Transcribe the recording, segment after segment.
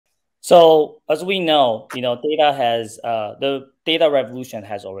So as we know, data has the data revolution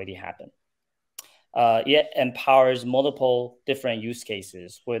has already happened. It empowers multiple different use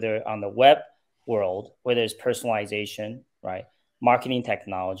cases, whether on the web world, whether it's personalization, right, marketing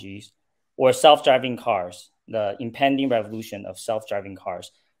technologies, or self-driving cars, the impending revolution of self-driving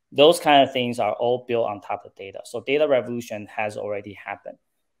cars. Those kind of things are all built on top of data. So data revolution has already happened.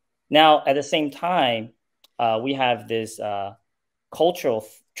 Now, at the same time, we have this cultural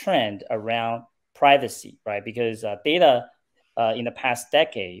trend around privacy, right? Because data in the past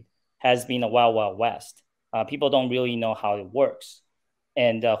decade has been a wild, wild west. People don't really know how it works.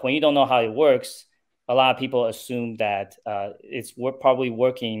 And when you don't know how it works, a lot of people assume that it's probably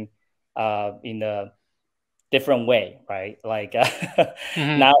working in a different way, right? Like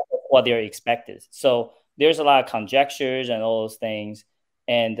not what they're expected. So there's a lot of conjectures and all those things.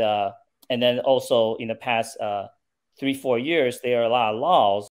 And then also in the past 3-4 years, there are a lot of laws